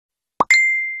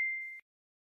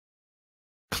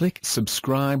Click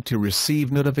subscribe to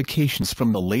receive notifications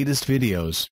from the latest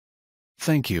videos.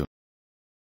 Thank you.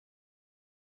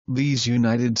 These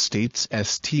United States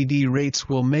STD rates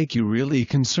will make you really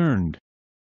concerned.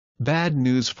 Bad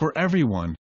news for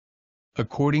everyone.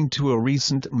 According to a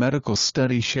recent medical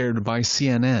study shared by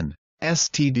CNN,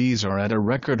 STDs are at a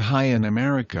record high in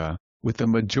America, with the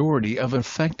majority of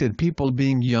affected people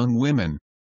being young women.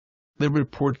 The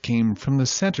report came from the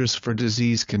Centers for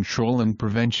Disease Control and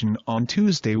Prevention on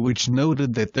Tuesday, which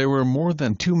noted that there were more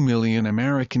than 2 million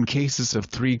American cases of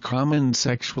 3 common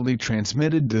sexually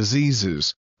transmitted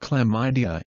diseases,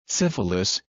 chlamydia,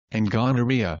 syphilis, and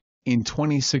gonorrhea, in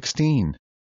 2016.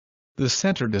 The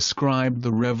center described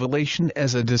the revelation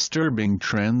as a disturbing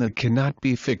trend that cannot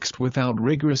be fixed without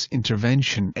rigorous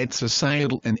intervention at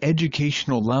societal and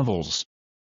educational levels.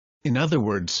 In other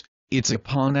words, it's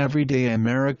upon everyday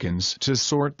Americans to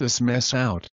sort this mess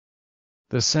out.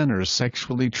 The center's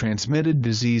sexually transmitted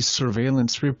disease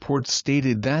surveillance report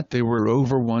stated that there were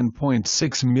over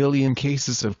 1.6 million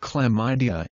cases of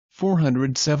chlamydia,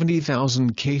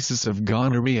 470,000 cases of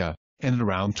gonorrhea, and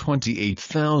around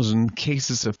 28,000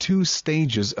 cases of 2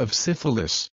 stages of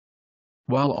syphilis.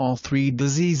 While all 3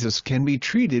 diseases can be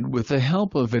treated with the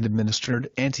help of administered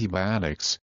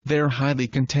antibiotics, their highly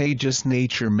contagious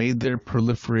nature made their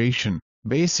proliferation,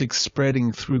 basic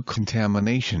spreading through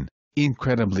contamination,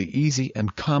 incredibly easy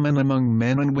and common among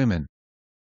men and women.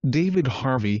 David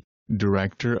Harvey,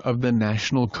 director of the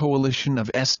National Coalition of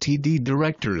STD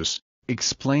Directors,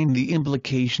 explained the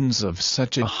implications of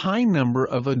such a high number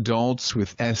of adults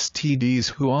with STDs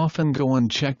who often go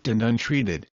unchecked and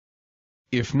untreated.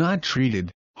 If not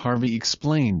treated, Harvey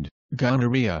explained,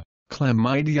 gonorrhea,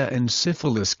 chlamydia and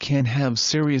syphilis can have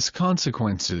serious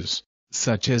consequences,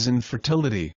 such as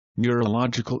infertility,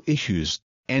 neurological issues,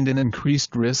 and an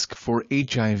increased risk for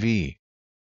HIV.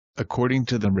 According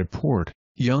to the report,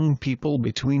 young people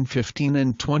between 15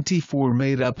 and 24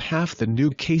 made up half the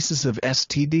new cases of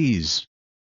STDs.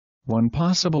 One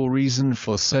possible reason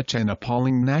for such an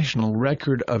appalling national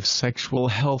record of sexual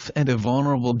health and a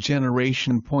vulnerable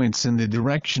generation points in the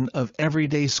direction of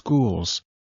everyday schools.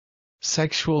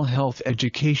 Sexual health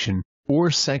education,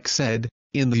 or sex ed,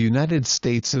 in the United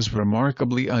States is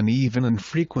remarkably uneven and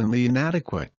frequently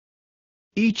inadequate.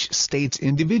 Each state's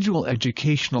individual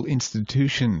educational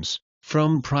institutions,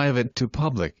 from private to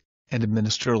public,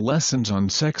 administer lessons on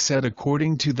sex ed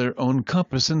according to their own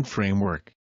compass and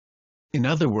framework. In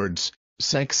other words,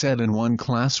 sex ed in one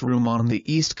classroom on the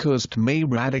East Coast may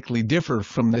radically differ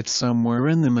from that somewhere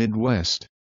in the Midwest.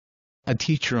 A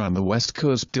teacher on the West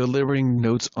Coast delivering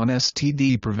notes on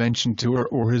STD prevention to her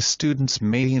or his students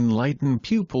may enlighten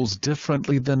pupils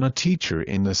differently than a teacher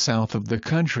in the south of the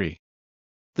country.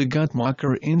 The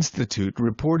Guttmacher Institute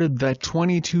reported that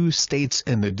 22 states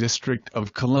and the District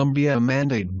of Columbia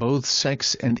mandate both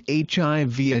sex and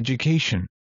HIV education.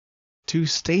 2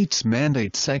 states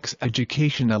mandate sex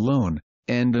education alone,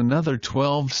 and another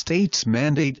 12 states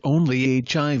mandate only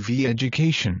HIV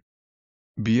education.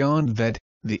 Beyond that,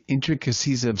 the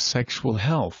intricacies of sexual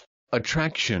health,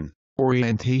 attraction,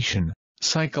 orientation,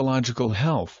 psychological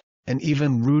health, and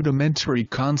even rudimentary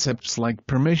concepts like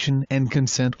permission and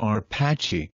consent are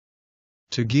patchy.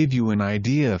 To give you an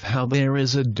idea of how there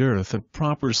is a dearth of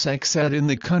proper sex ed in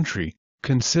the country,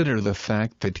 consider the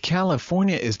fact that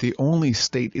California is the only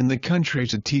state in the country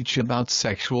to teach about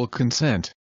sexual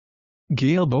consent.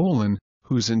 Gail Boland,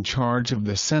 who's in charge of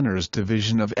the center's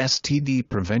division of STD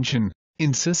prevention,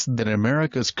 insists that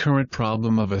America's current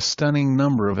problem of a stunning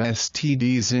number of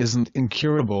STDs isn't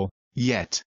incurable,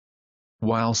 yet.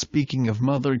 While speaking of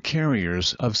mother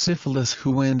carriers of syphilis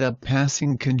who end up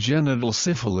passing congenital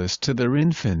syphilis to their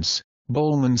infants,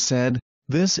 Boland said,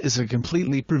 "This is a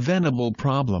completely preventable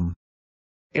problem.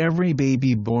 Every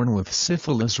baby born with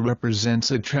syphilis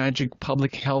represents a tragic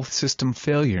public health system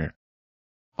failure.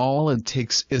 All it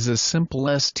takes is a simple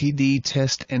STD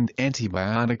test and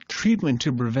antibiotic treatment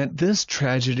to prevent this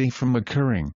tragedy from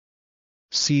occurring."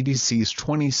 CDC's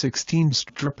 2016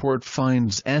 report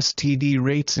finds STD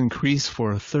rates increase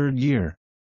for a 3rd year.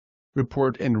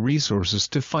 Report and resources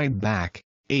to fight back,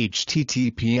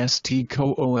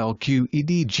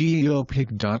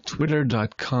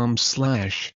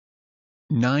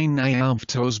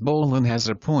 https://colqedgeopic.twitter.com/99avtos. Boland has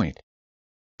a point.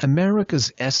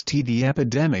 America's STD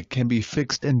epidemic can be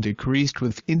fixed and decreased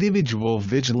with individual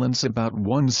vigilance about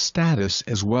one's status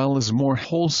as well as more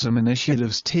wholesome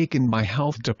initiatives taken by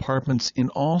health departments in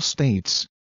all states.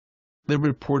 The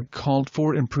report called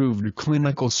for improved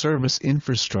clinical service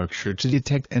infrastructure to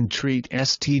detect and treat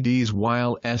STDs,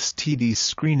 while STD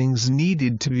screenings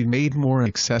needed to be made more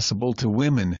accessible to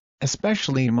women,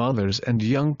 especially mothers and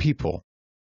young people.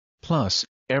 Plus,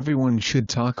 Everyone should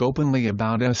talk openly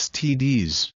about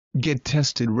STDs, get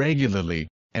tested regularly,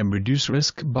 and reduce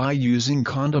risk by using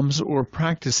condoms or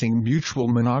practicing mutual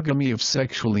monogamy if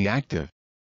sexually active.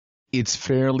 It's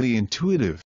fairly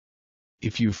intuitive.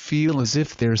 If you feel as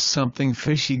if there's something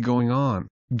fishy going on,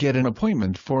 get an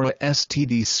appointment for a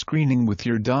STD screening with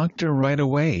your doctor right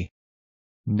away.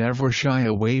 Never shy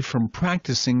away from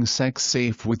practicing sex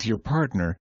safe with your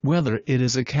partner, whether it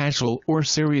is a casual or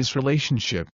serious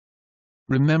relationship.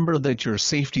 Remember that your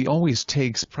safety always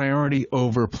takes priority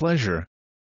over pleasure.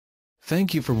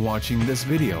 Thank you for watching this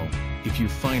video. If you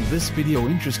find this video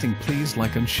interesting, please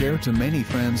like and share to many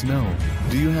friends know.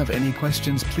 Do you have any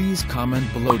questions? Please comment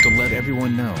below to let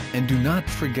everyone know. And do not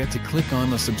forget to click on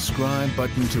the subscribe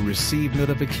button to receive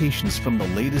notifications from the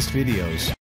latest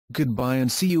videos. Goodbye and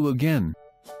see you again.